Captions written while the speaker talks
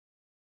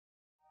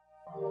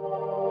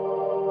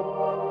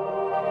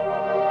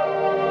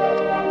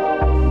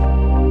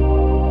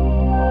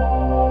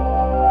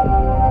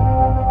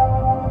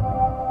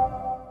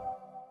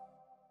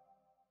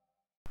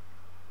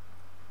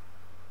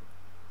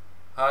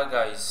Hi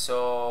guys,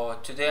 so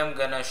today I'm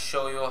gonna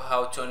show you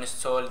how to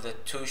install the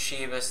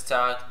Toshiba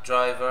Stack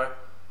driver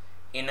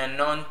in a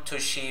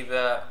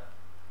non-Toshiba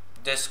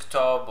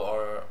desktop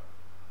or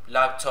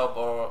laptop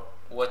or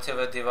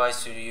whatever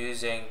device you're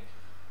using,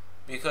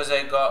 because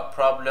I got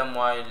problem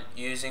while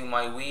using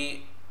my Wii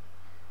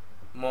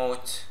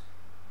Remote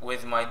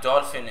with my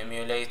Dolphin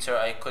emulator.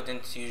 I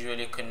couldn't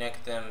usually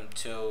connect them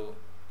to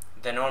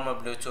the normal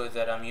Bluetooth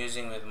that I'm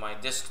using with my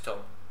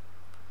desktop.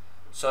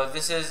 So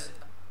this is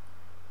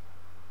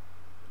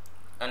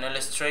an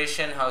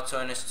illustration how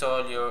to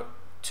install your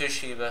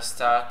Toshiba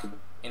Stack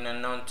in a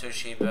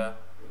non-Toshiba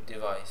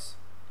device.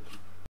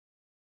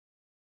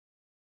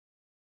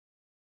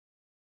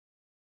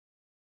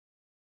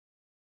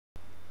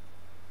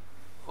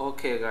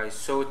 Okay guys,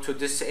 so to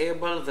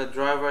disable the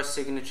driver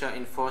signature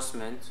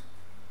enforcement,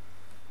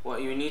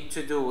 what you need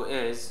to do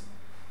is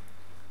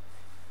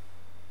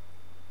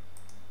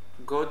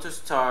go to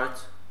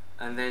start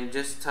and then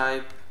just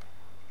type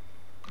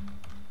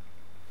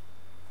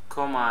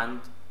command.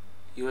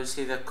 You will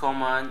see the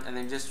command and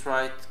then just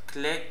right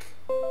click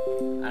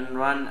and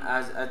run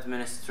as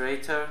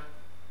administrator.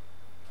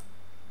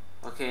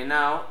 Okay,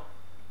 now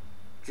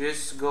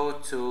just go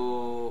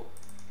to,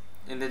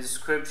 in the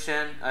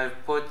description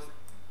I've put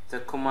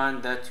the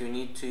command that you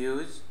need to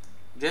use.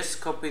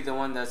 Just copy the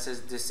one that says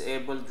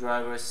disable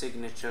driver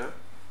signature,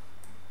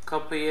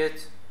 copy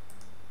it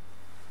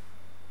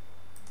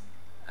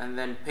and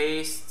then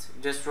paste.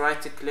 Just right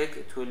click,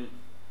 it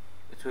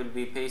will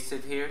be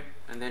pasted here,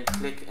 and then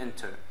click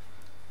enter.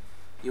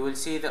 You will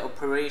see the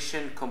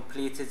operation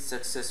completed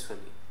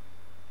successfully.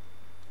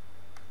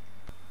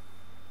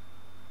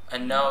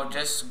 And now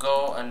just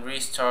go and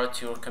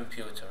restart your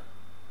computer.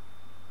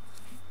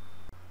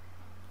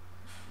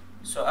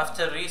 So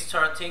after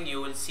restarting, you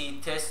will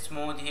see test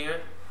mode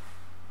here.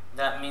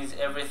 That means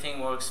everything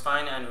works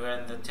fine and we're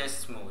in the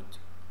test mode.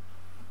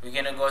 We're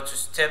gonna go to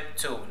step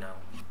 2 now.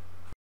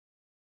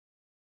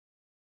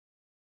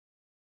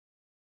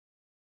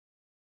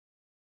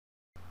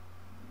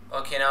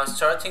 Okay, now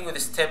starting with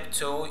step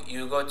 2,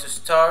 you go to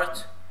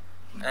start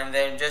and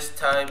then just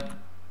type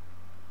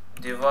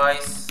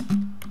device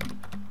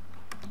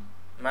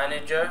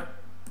manager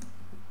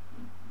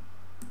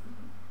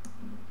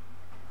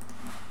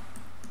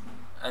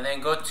and then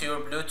go to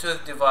your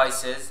Bluetooth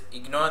devices.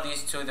 Ignore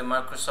these two, the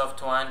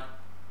Microsoft one.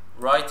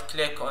 Right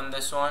click on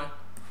this one,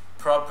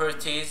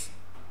 properties,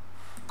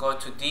 go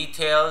to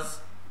details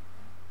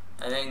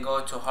and then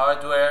go to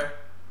hardware.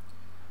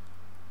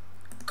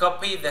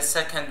 Copy the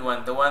second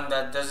one, the one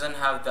that doesn't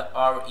have the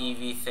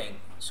REV thing.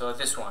 So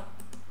this one,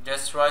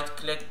 just right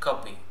click,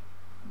 copy.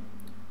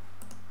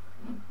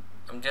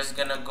 I'm just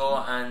gonna go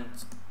and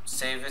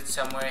save it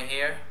somewhere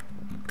here.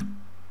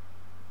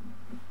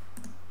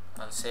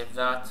 I'll save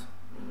that.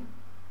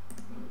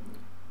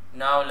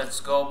 Now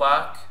let's go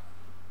back.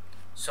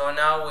 So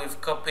now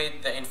we've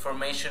copied the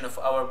information of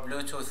our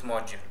Bluetooth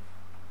module.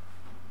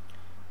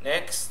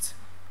 Next,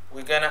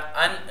 we're gonna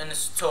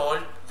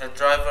uninstall the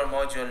driver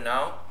module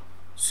now.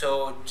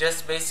 So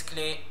just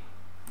basically,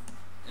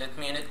 let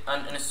me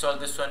uninstall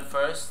this one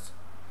first,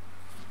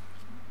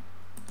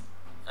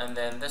 and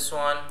then this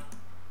one,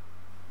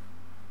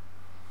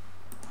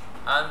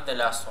 and the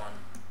last one.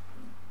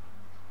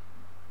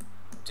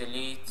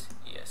 Delete,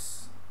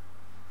 yes.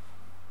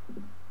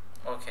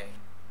 Okay.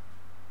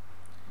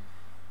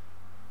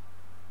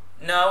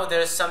 Now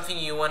there is something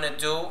you want to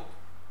do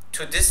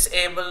to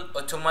disable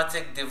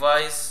automatic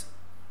device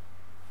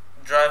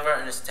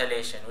driver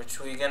installation,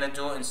 which we're gonna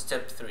do in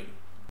step 3.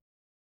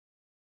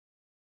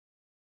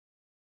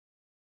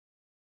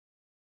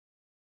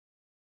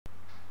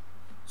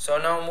 So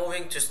now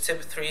moving to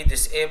step 3,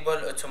 disable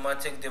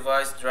automatic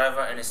device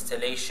driver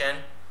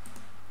installation.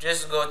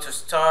 Just go to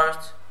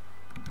start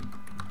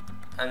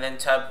and then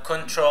type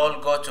control,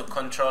 go to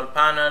control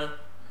panel,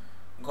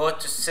 go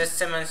to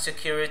system and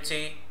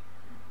security,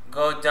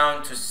 go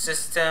down to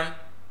system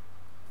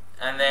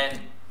and then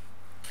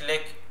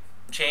click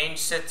change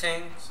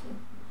settings,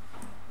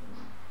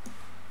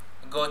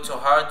 go to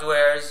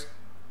hardware's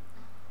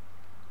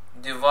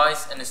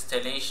device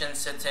installation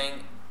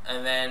setting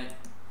and then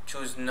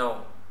choose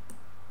no.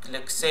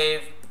 Click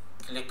save,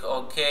 click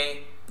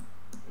OK,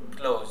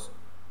 close.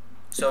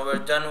 So we're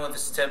done with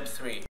step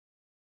 3.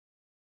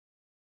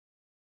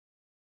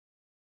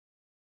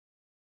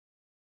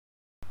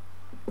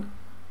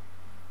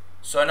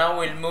 So now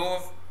we'll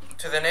move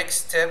to the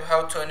next step,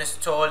 how to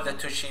install the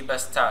Toshiba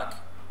Stack.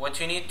 What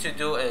you need to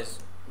do is,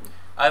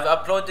 I've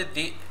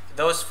uploaded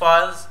those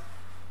files.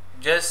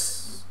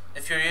 Just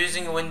if you're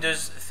using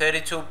Windows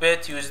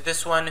 32-bit, use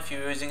this one. If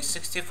you're using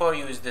 64,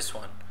 use this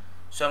one.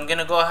 So I'm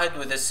gonna go ahead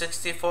with the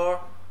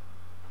 64.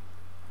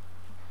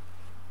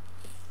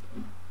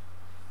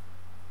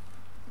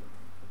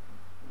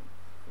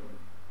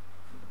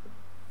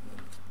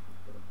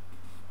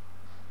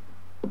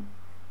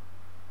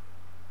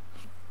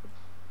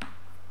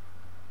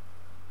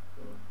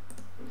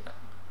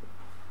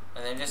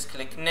 And then just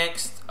click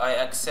next, I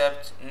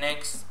accept,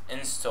 next,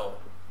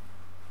 install.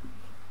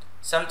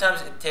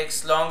 Sometimes it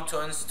takes long to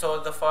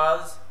install the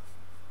files.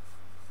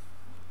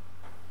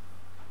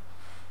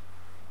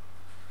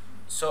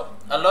 So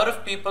a lot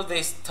of people,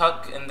 they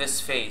stuck in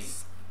this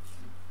phase.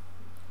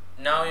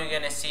 Now you're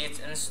gonna see it's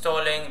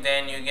installing,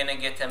 then you're gonna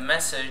get a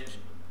message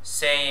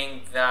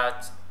saying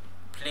that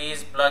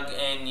please plug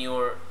in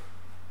your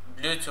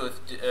Bluetooth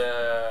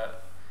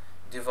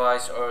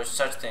device or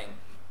such thing.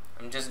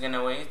 I'm just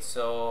gonna wait,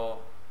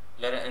 so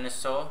let it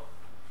install.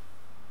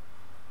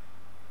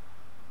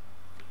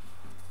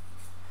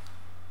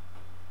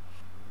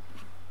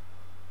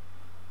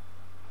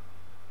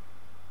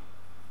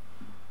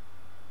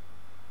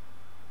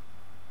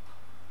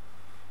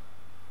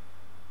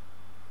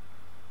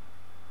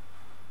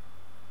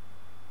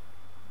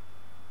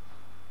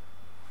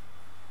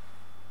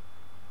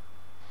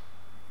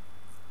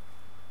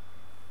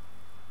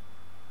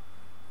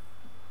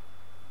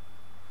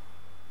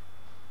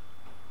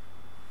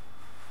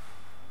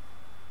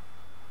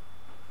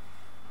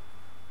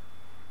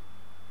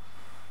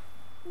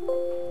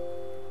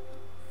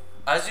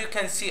 As you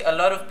can see, a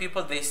lot of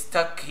people, they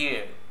stuck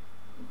here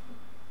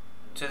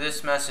to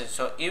this message.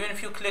 So even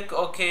if you click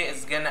OK,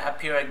 it's gonna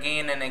appear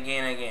again and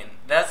again and again.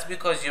 That's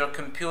because your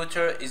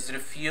computer is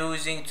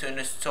refusing to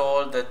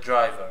install the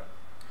driver,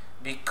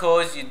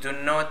 because you do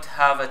not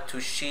have a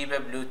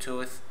Toshiba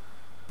Bluetooth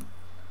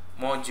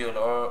module,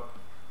 or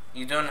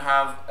you don't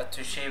have a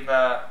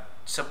Toshiba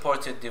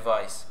supported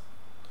device.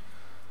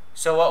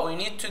 So what we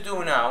need to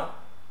do now,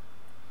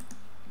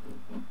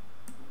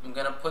 I'm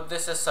gonna put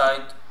this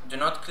aside. Do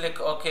not click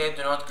OK,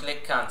 do not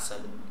click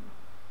cancel.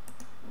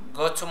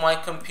 Go to my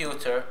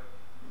computer,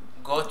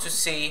 go to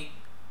C,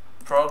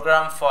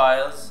 program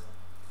files,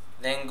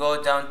 then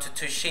go down to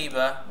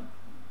Toshiba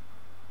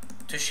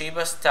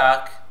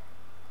Stack,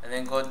 and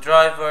then go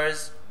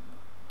drivers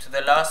to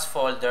the last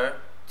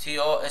folder,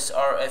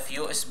 TOSRF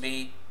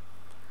USB.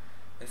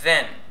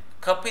 Then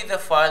copy the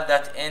file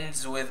that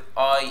ends with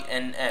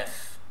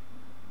INF.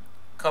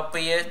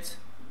 Copy it,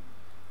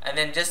 and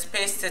then just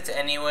paste it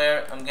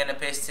anywhere. I'm gonna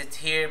paste it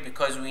here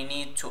because we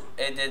need to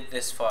edit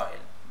this file.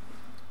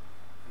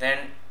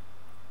 Then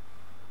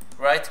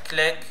right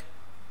click,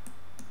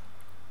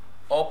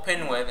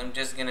 open with, I'm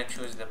just gonna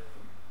choose the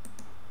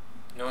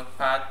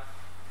notepad.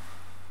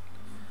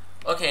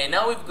 Okay,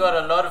 now we've got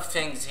a lot of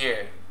things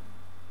here,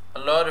 a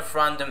lot of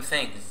random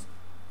things.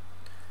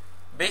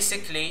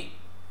 Basically,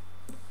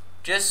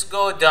 just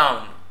go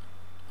down,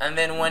 and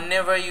then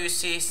whenever you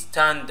see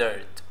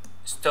standard,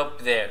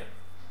 stop there,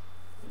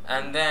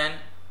 and then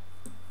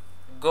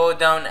go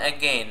down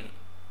again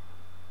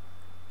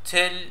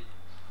till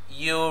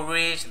you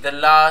reach the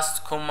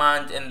last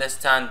command in the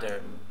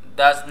standard.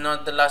 That's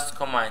not the last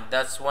command,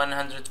 that's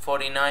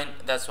 149,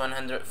 that's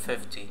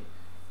 150.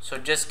 So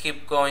just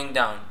keep going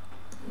down.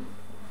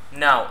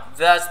 Now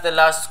that's the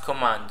last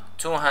command,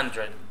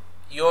 200.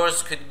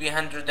 Yours could be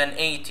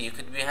 180, it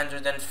could be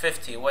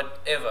 150,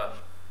 whatever,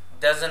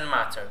 doesn't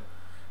matter.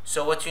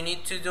 So what you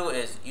need to do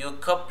is you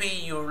copy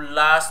your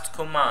last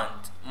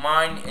command.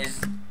 Mine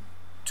is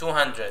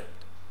 200.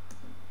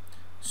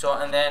 So,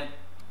 and then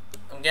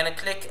I'm gonna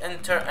click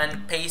enter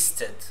and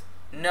paste it.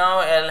 Now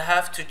I'll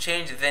have to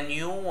change the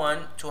new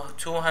one to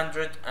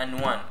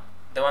 201,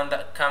 the one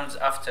that comes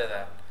after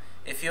that.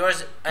 If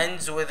yours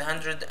ends with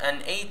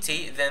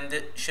 180, then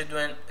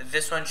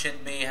this one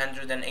should be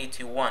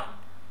 181.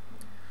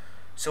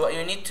 So what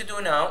you need to do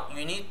now,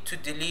 you need to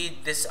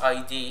delete this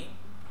ID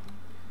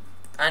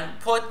and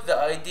put the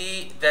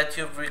ID that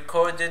you've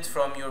recorded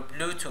from your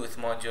Bluetooth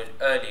module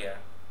earlier,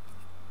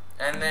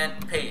 and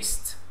then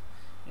paste.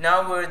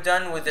 Now we're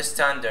done with the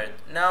standard.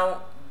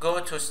 Now go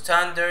to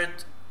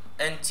standard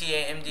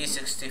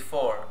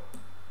NTAMD64.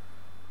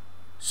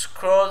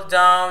 Scroll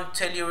down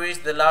till you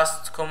reach the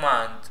last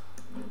command.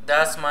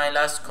 That's my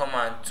last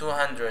command,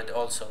 200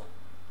 also.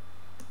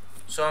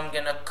 So I'm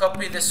gonna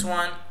copy this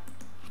one,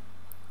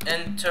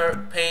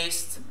 enter,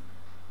 paste,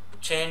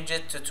 change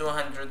it to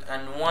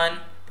 201.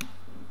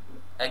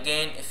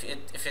 Again, if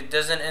it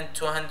doesn't end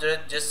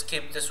 200, just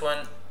keep this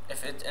one.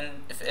 If it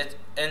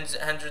ends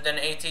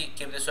 180,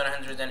 keep this one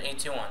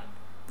 181.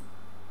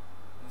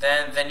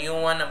 Then the new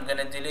one, I'm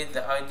gonna delete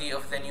the ID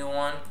of the new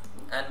one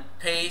and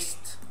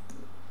paste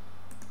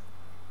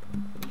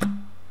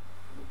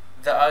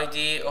the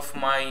ID of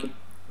my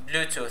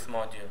Bluetooth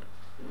module.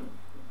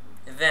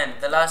 Then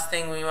the last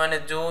thing we want to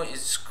do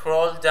is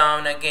scroll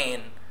down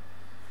again.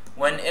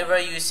 Whenever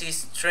you see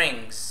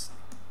strings,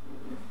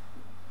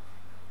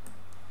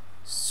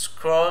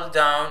 scroll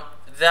down.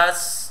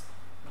 That's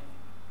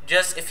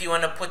just if you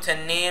want to put a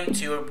name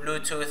to your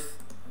Bluetooth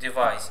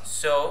device.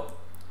 So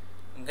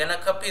I'm gonna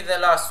copy the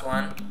last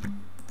one,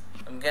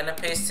 I'm gonna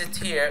paste it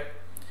here.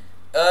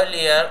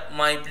 Earlier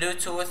my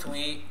Bluetooth,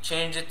 we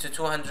changed it to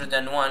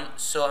 201,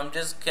 so I'm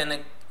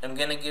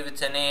gonna give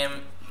it a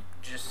name,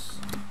 just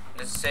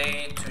let's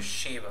say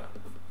Toshiba.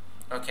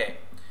 Okay,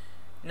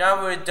 now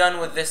we're done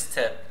with this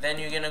step. Then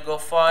you're gonna go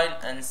file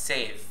and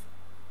save.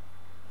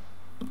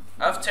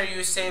 After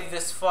you save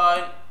this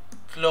file,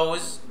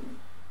 close,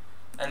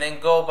 and then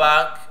go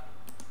back,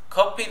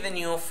 copy the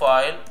new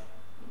file,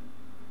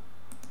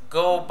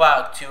 go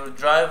back to your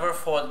driver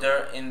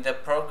folder in the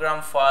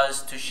program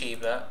files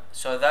Toshiba.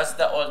 So that's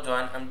the old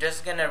one. I'm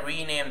just gonna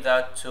rename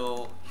that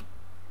to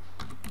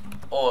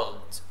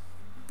old.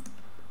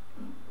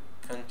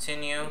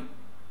 Continue,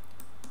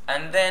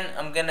 and then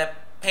I'm gonna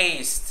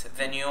paste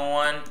the new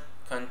one.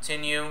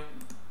 Continue.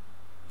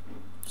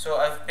 So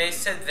I've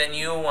pasted the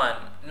new one.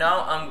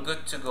 Now I'm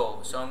good to go.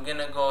 So I'm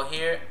gonna go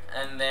here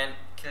and then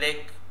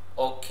click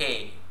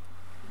OK.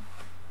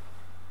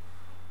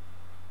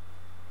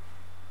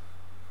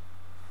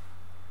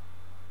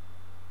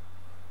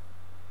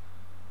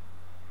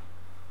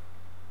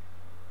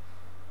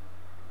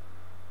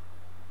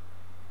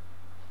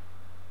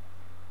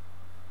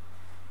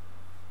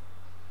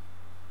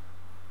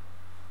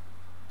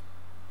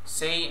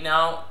 See,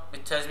 now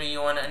it tells me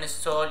you want to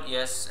install.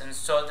 Yes,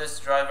 install this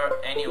driver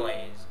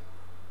anyways.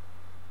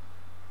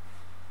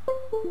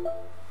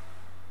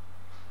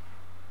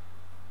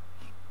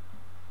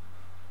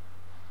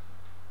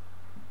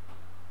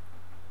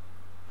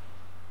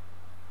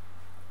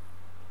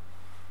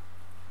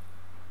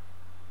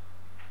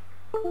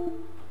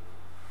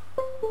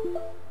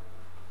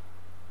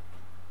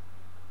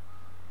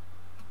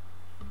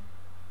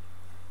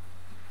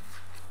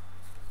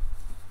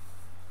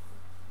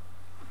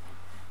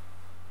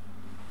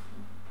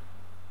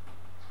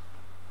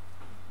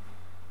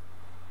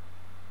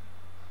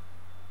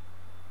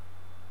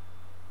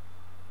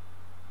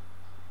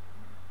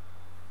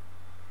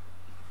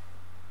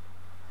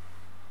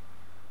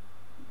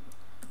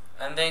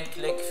 And then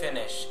click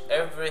finish.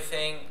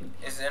 Everything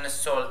is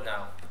installed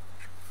now.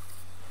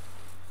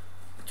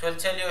 It will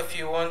tell you if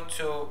you want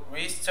to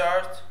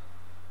restart,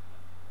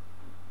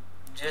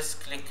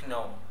 just click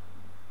no.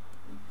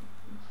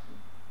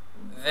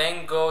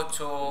 Then go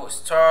to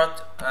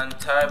start and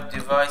type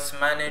device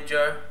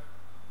manager.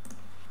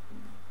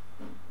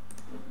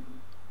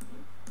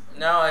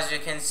 Now as you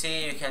can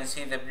see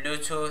the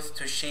Bluetooth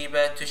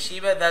Toshiba.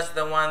 Toshiba, that's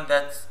the one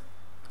that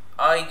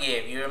I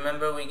gave. You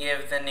remember we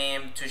gave the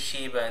name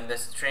Toshiba in the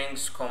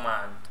strings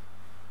command.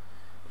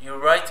 You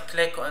right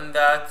click on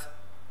that,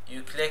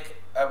 you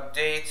click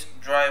update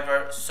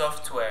driver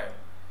software,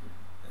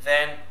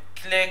 then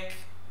click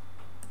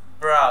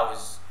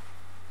browse,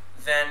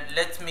 then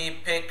let me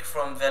pick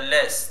from the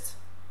list,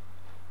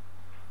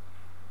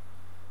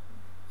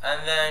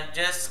 and then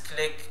just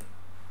click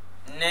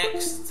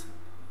next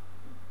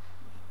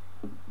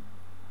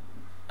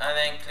and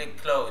then click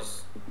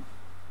close.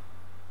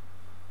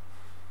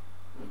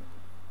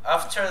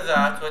 After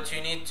that, what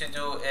you need to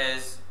do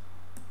is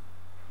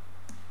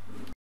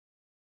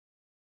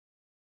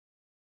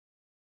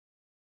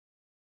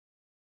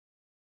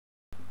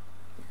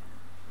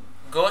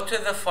go to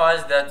the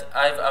files that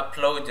I've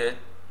uploaded.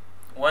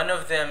 One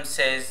of them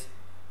says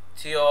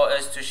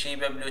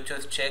Toshiba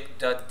Bluetooth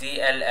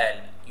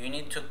Tchk.dll. You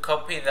need to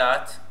copy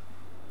that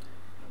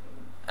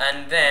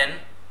and then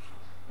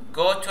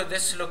go to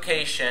this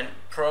location,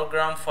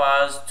 program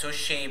files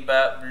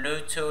Toshiba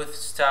Bluetooth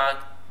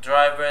Stack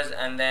drivers,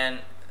 and then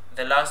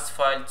the last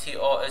file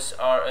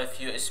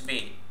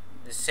TOSRF-USB,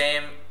 the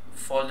same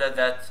folder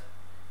that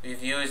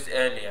we've used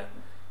earlier.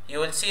 You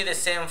will see the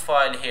same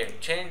file here.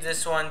 Change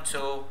this one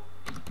to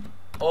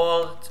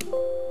old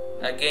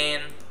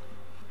again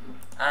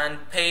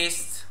and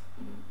paste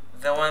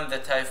the one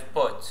that I've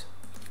put,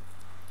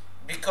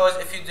 because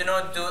if you do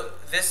not do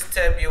this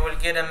step you will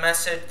get a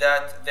message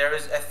that there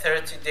is a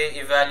 30-day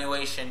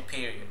evaluation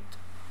period.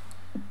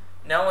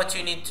 Now what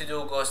you need to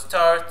do, go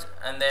start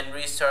and then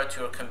restart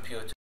your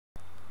computer.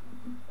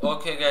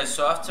 Okay guys,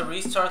 so after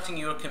restarting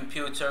your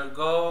computer,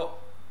 go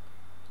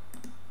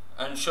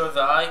and show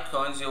the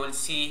icons. You will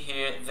see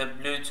here the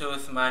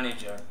Bluetooth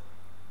manager.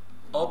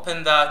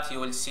 Open that, you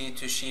will see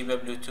Toshiba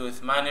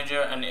Bluetooth manager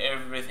and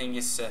everything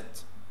is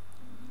set.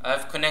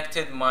 I've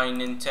connected my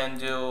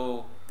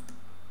Nintendo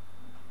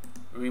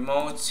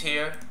remotes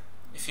here.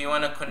 If you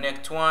want to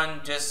connect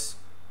one, just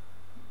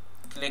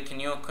click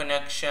new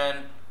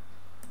connection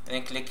and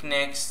then click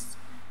next.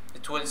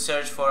 It will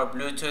search for a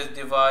Bluetooth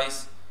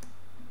device.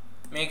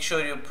 Make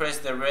sure you press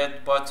the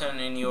red button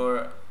in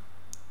your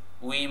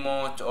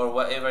Wiimote or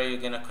whatever you're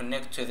gonna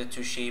connect to the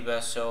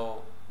Toshiba,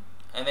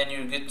 and then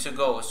you're good to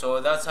go. So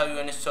that's how you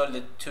install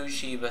the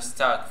Toshiba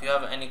Stack. If you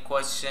have any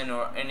question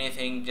or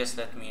anything, just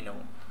let me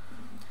know.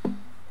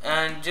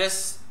 And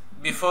just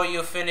before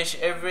you finish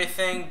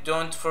everything,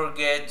 don't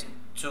forget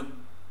to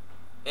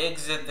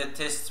exit the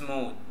test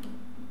mode.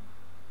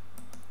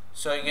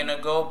 So you're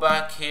gonna go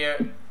back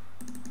here.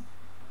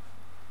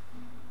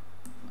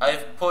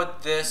 I've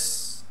put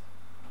this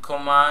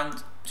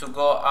command to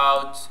go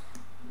out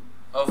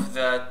of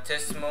the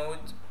test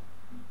mode.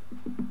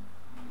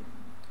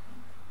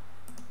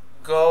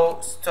 Go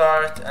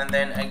start and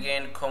then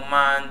again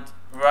command,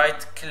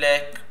 right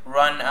click,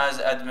 run as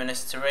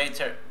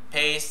administrator,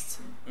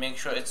 paste, make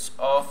sure it's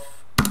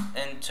off,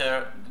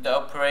 enter. The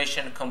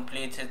operation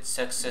completed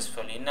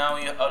successfully. Now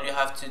all you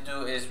have to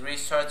do is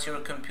restart your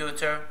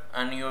computer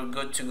and you're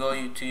good to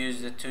go to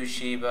use the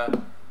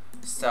Toshiba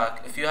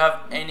Stack. If you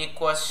have any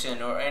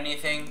question or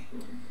anything,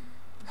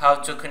 how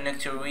to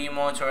connect your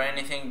remote or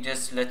anything,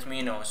 just let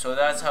me know. So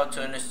that's how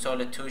to install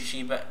a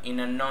Toshiba in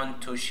a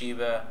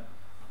non-Toshiba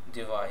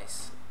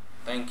device.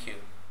 Thank you.